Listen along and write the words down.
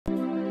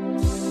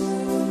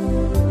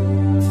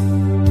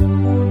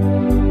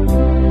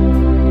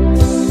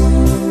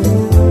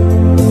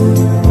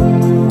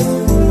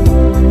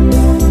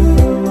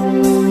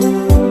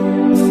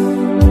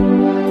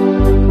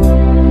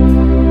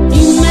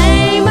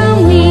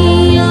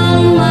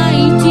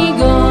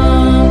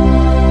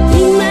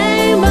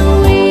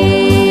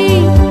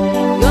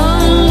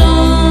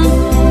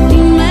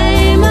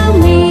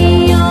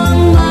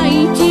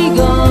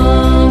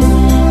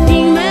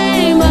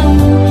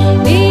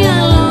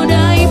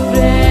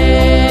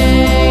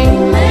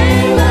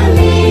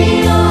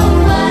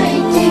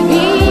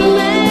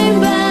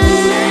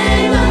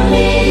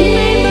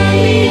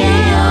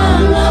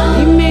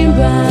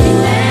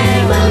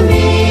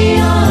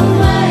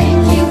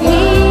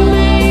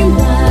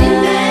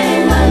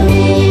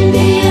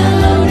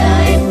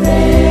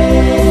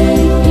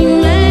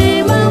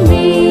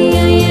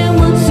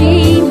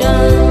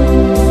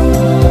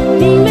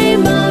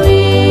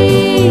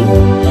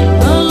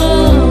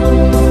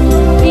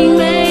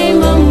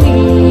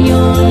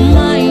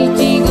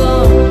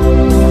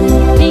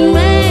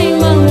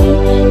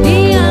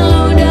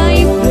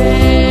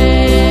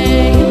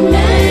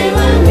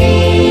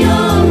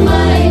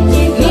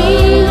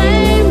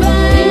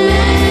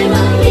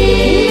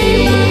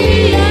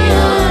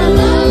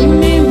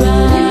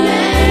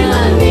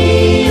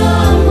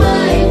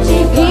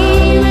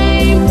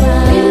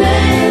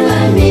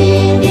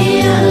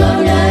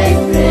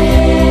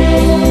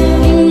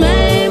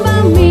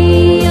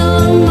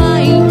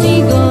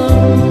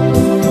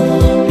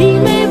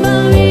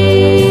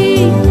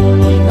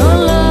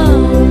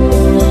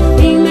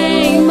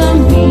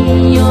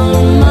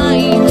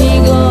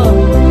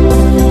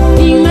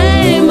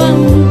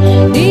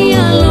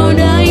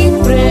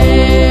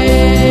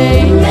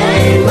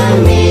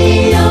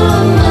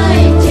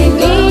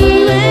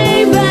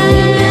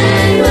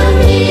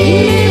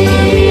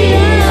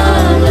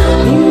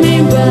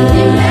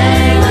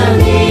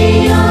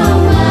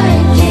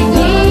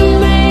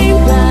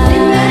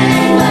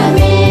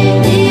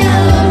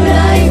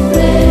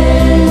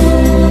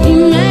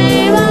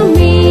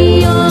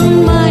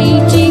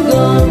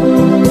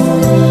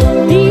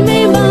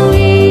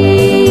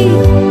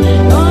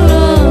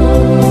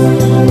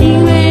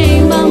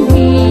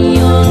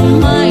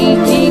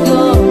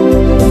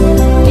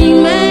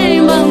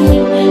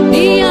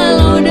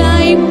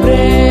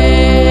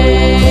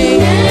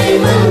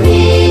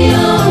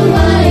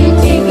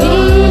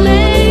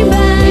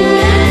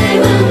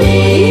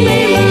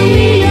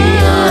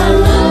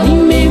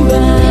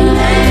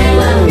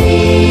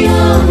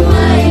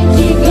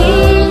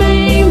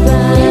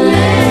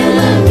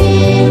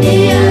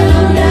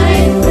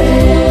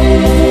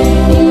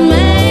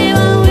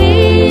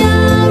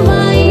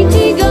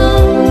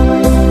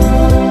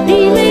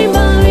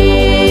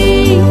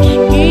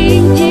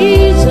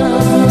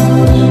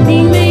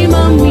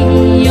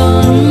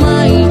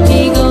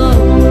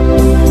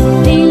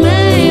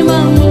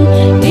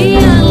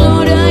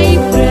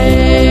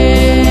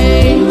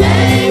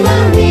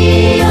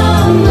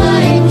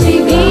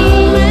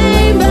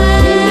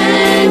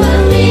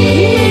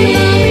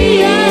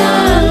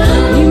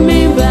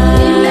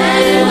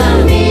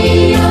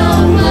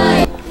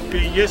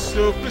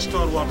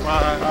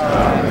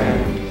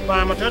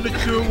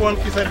duchu won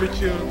kisa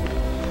duchu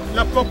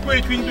la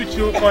pokwe twin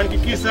duchu kon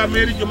kisa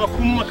meri joma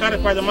kum kare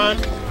pajaman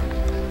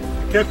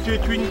kek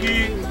twin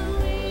gi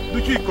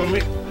duchu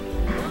komi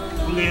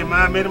ngi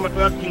ma meri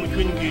matwa king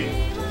twin gi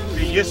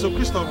Yesu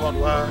Kristo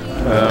wa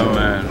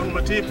amen on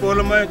mati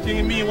polo ma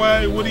ting mi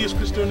wa wuri Yesu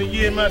Kristo ni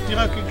ye ma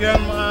tira ki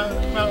gan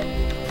ma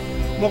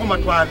mo ko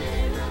matwa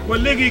ko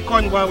legi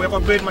kon wa we ko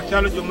be ma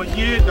chalo jo ma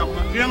ye da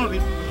ma gan ri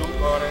do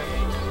gore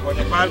ko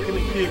ni bal ki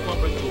ni ko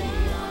be to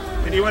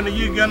ni wan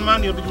yi gan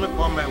man yo du me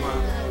ko ma wa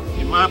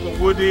ni ma ko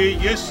wuri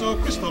Yesu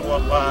Kristo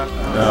wa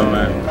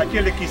amen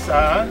akele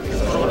kisa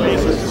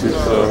Yesu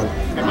Kristo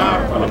ni ma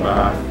ko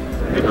ba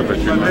ni ko be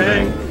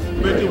chale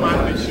beti wan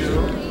ni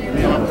chu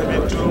ni ma ko be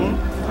to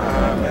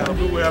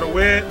where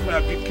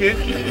we get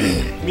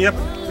me up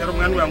there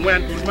man we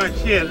went to my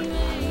shell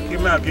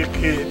give me get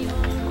kid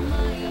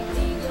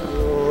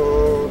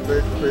oh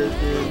big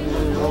baby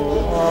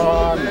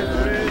oh big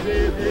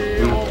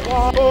baby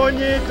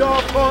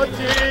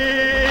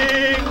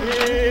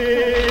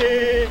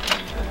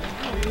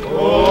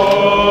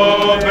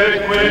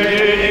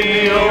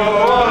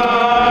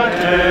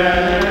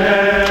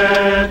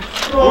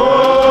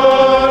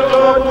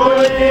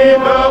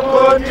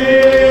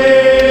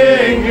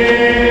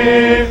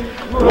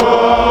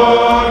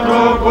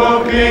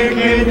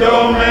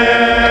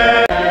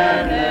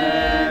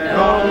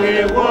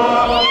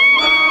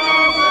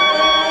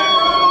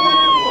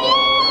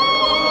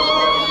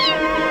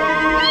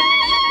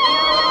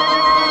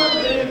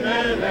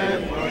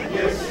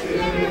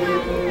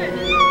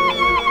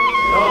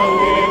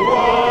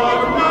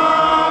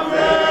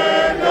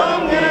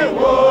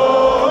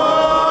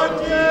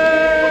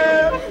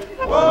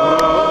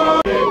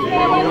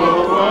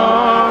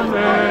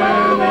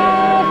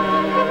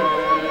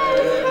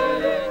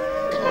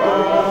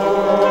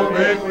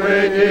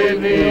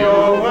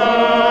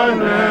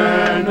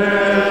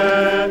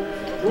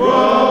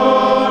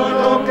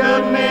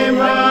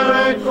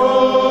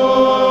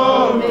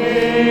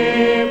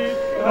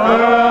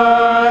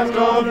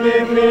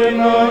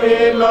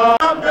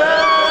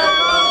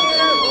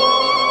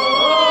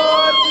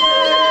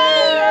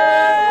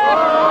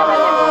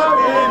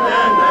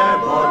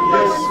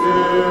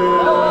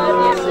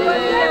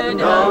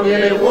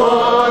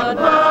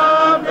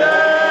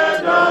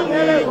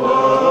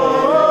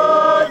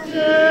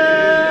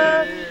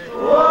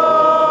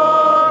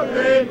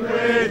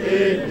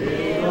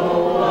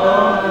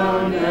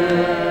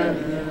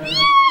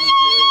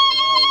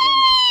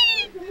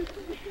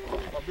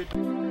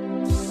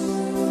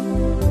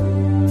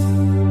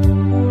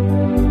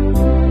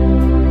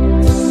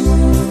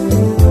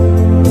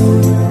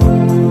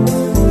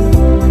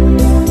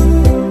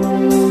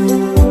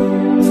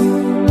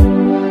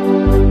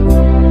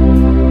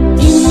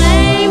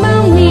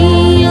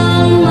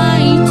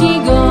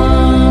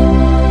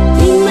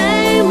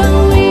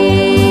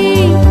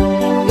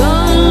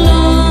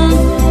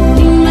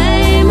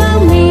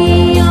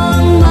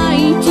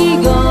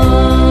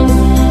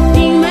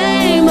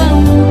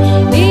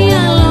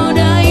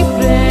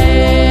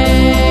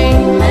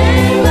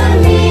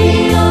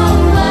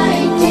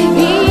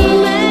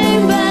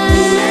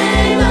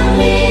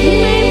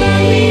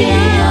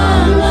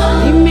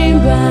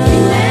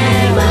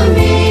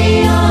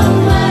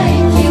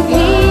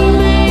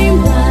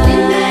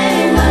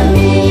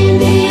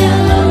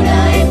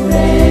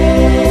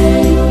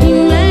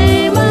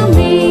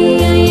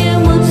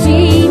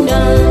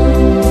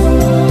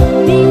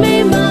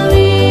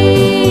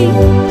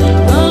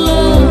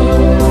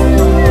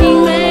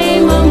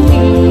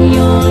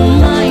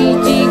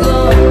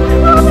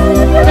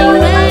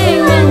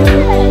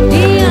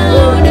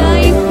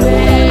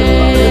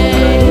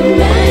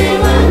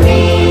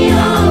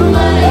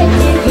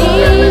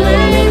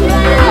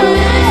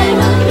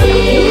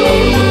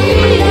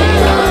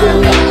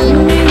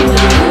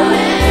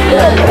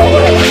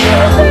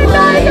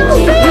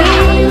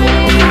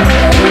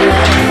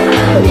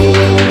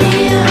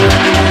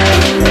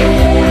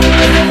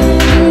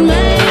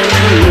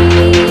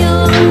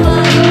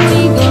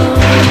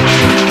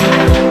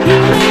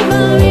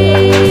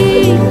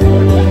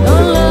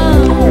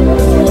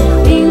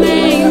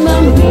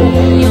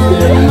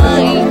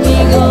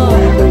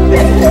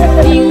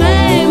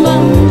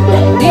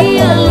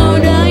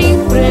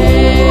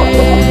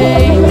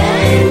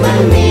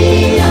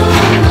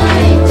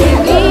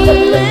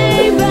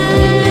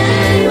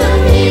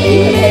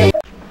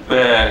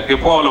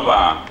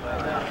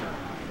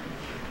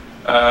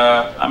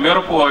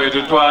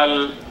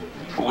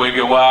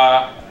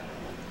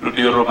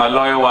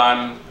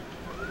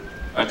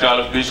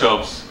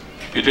bishops,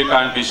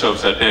 Utica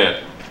bishops are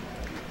dead.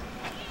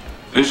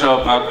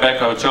 Bishop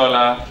Palabek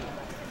Chola,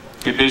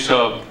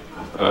 Bishop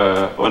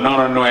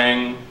Honora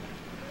Nguyen,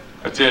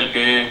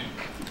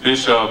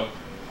 Bishop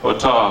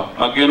Oto,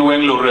 Magin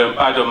Weng Lurem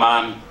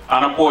Padoman,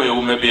 Anapoyo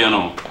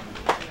Umebiano.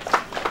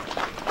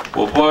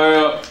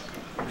 Upoyo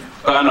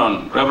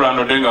Canon, Reverend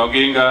Odinga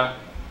Oginga,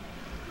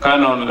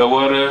 Canon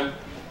Lawore,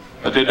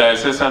 the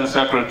Diocesan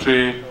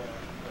Secretary,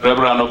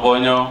 Reverend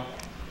Obonyo,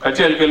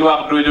 Kachel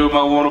Kilwak Duju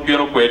Mawuru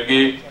Piro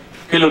Kwedgi,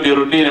 kilo di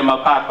rudini ma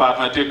pat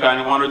na tika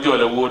ni wano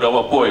jole wuda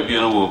wapoi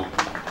bino wu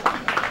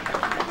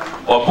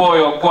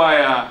wapoi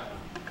okwaya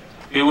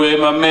iwe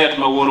ma met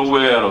ma wunu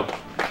wero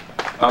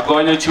ma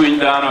gonyo chwiny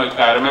dano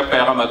ikare me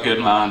peka ma kid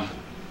man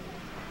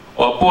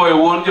wapoi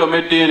wun jo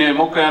medini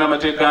mukena ma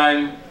tika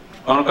ni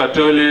on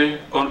katoli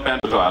kon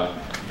pentual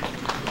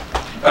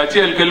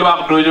kachiel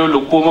kilwak dojo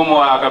lukuma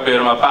mo aka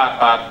ber ma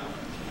pat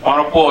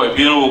ono poi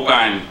bino wu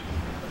kany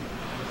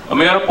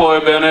amir poi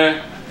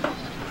bene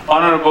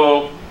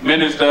honorable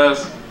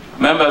ministers,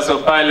 members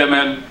of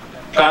parliament,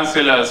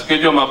 councillors,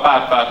 Kijoma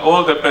Pat,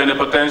 all the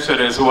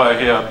plenipotentiaries who are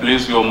here,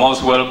 please, you're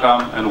most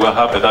welcome and we're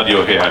happy that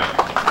you're here.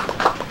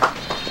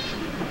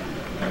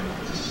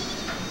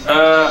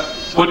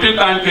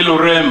 Putika kilo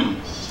rem,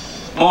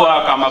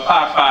 mua kama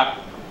Pat,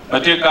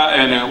 matika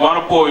ene,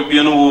 wanapo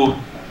ibienu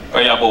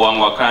kayabo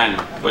wangwakani,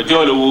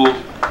 wajole wu,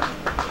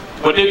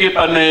 putiki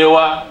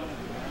panewa,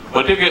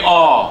 putiki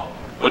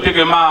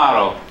putiki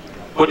maro,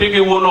 putiki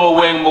wuno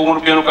weng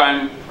mungu bienu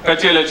kani,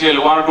 kachele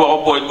wana do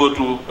opoi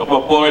gotu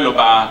opoi lo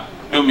ba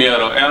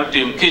numiero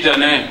team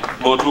kijane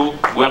gotu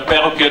we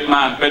pero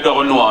kitman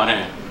pedo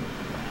noane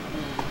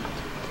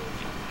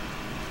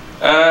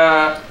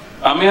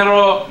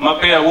amiro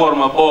mapea wor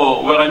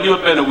mapo we ganyo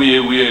pene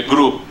we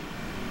group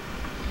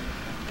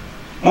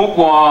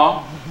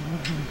mukwa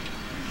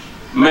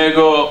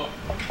mego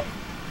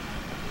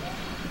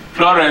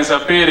Florence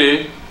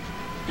Apiri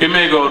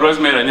kimego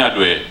Rosemary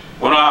Nyadwe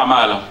wana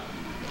amala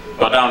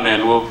to down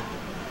and wo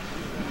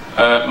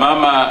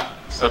Mama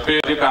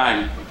Sapiri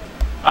Kine,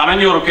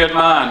 Ananyuru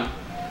Kitman,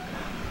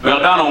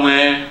 Verdano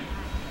me,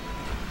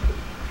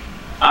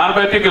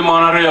 Arbetiki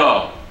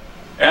Monario,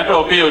 and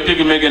Opio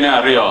Tiki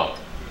Megaнаrio.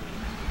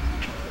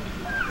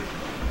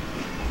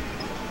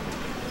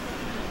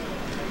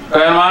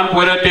 Kaiman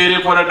put a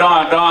tiri for a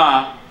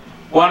don,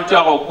 one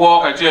chap of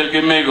walk a chill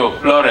Kimego,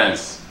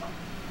 Florence.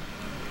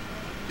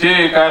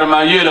 T.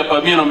 Karma Yela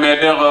Pamino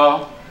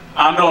Medero,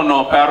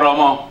 Andono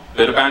Paromo,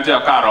 the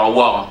Kanja Caro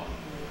War.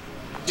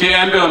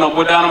 Tiembe ono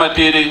budana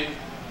matiri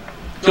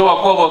to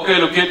akobo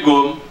kelo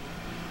kitgum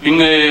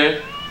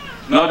inge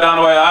no dan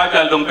wa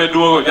ajal dong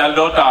peduo jal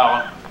do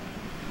taw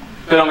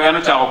pero ngeno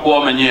cha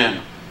ko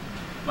manyen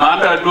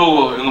manda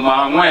duo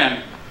ngma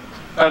ngwen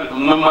ka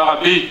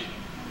ngma bi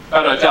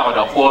ka do cha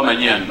do ko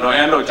manyen no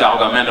endo cha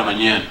ga menda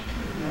manyen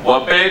wo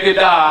pege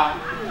da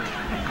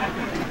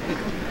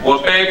wo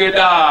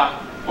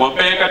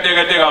pega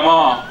tega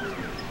mo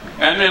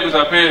ene ku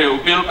sapere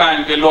upil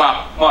kan ke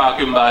lwa mo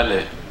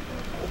akimbale.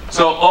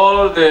 So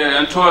all the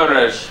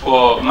entourage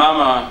for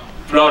Mama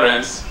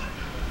Florence,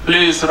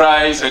 please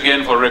rise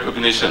again for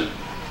recognition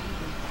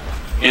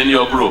in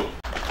your group.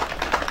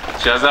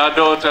 She has her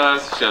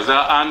daughters, she has her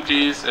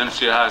aunties, and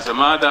she has a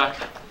mother.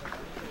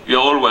 You're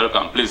all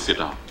welcome. Please sit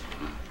down.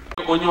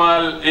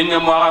 Unyal inge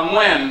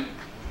marangwen,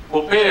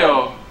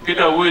 Opio,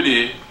 Peter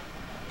Woody,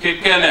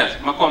 Ki Kenneth,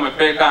 Makome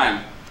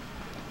Pekan,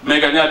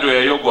 Meganya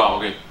Dwe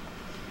Yogwa.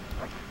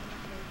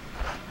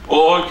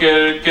 O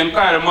Ken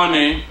Kare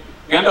money.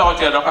 Genda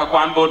hoche doka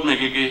kwan board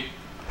megigi.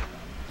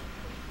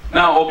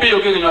 Now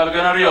Opio kiki nyal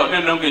genario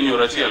nendo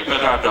nginyura chiel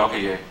kata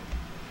doki ye.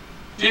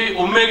 Ti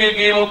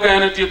umegigi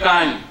mukene ti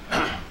kany.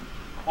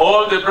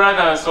 All the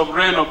brothers of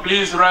Reno,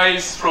 please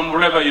rise from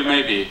wherever you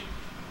may be.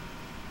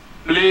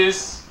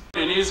 Please,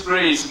 in His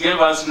grace, gave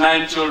us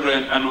 9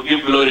 children and we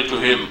give glory to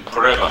Him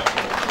forever.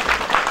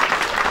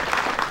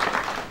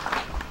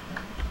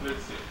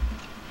 Let's see.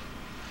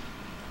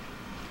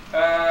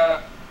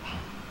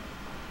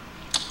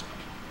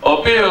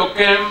 Opio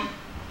came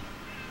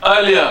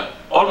earlier,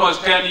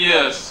 almost 10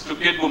 years, to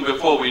Kitgum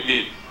before we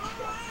did.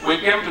 We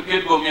came to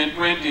Kitgum in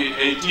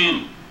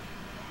 2018.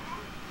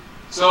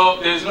 So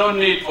there's no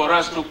need for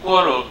us to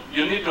quarrel.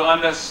 You need to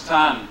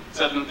understand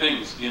certain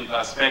things in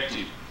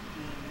perspective.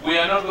 We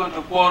are not going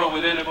to quarrel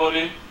with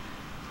anybody,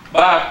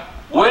 but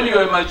when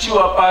you're a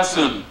mature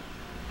person,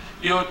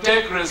 you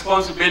take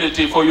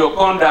responsibility for your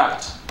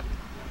conduct.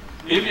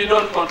 If you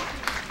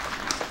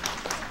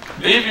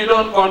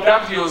don't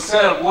conduct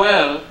yourself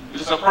well, it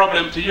is a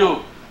problem to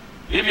you.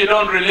 If you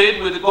don't relate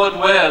with God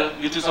well,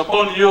 it is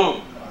upon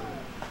you.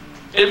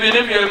 Even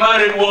if you're a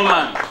married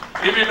woman,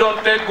 if you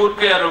don't take good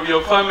care of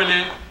your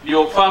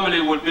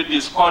family will be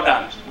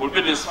discordant, will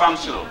be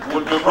dysfunctional,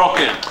 will be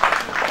broken.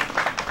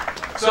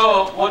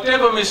 So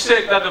whatever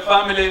mistake that the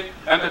family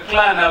and the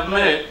clan have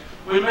made,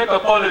 we make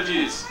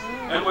apologies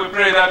and we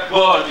pray that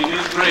God in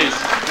His grace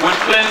will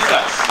cleanse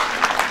us.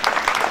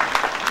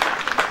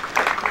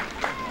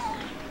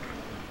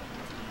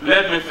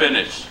 Let me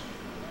finish.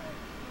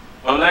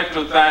 I would like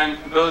to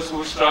thank those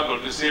who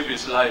struggled to save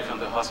his life in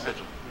the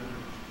hospital.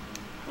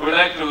 We would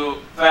like to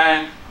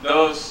thank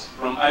those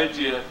from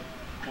IGF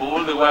for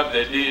all the work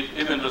they did,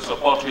 even to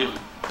support him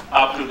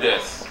up to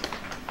death.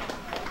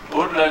 We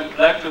would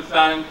like to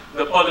thank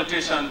the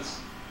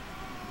politicians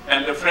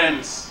and the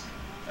friends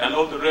and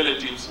all the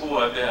relatives who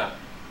are there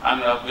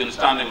and have been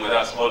standing with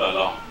us all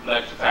along. I'd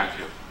like to thank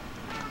you.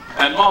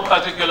 And more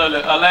particularly,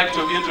 I'd like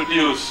to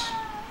introduce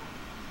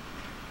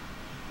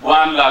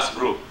one last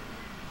group.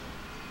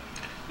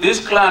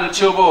 This clan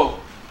Chobo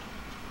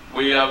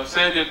We have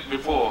said it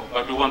before,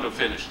 but we want to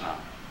finish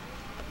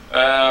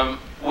now.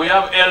 We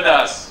have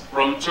elders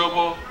from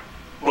Chobo,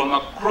 from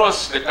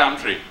across the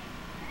country.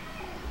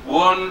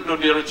 One to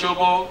Dira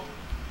Chobo,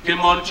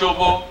 Kimon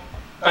Chobo,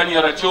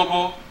 Kanyara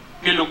Chobo,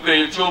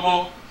 Kiluke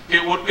Chobo,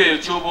 Kiwuke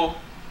Chobo,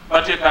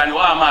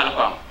 Batikanywa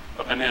Malakam,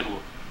 Pakanenu.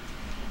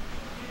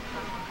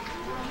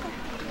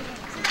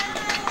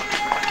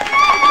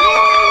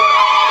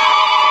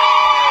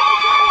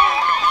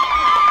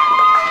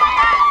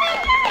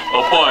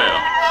 Opio,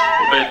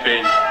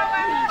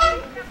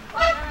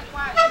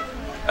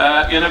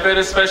 in a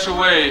very special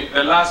way,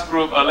 the last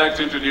group I'd like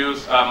to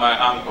introduce are my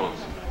uncles.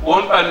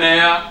 One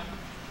panea,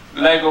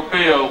 like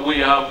Opio, we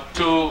have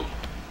two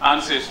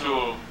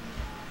ancestral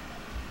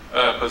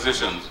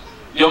positions.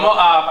 Yomo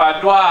a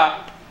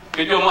Padua,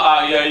 Kijomo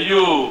a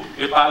Yayu,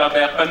 the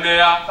Palabek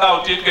panea,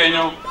 Kauti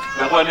Kenyo,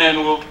 the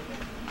Wanenu,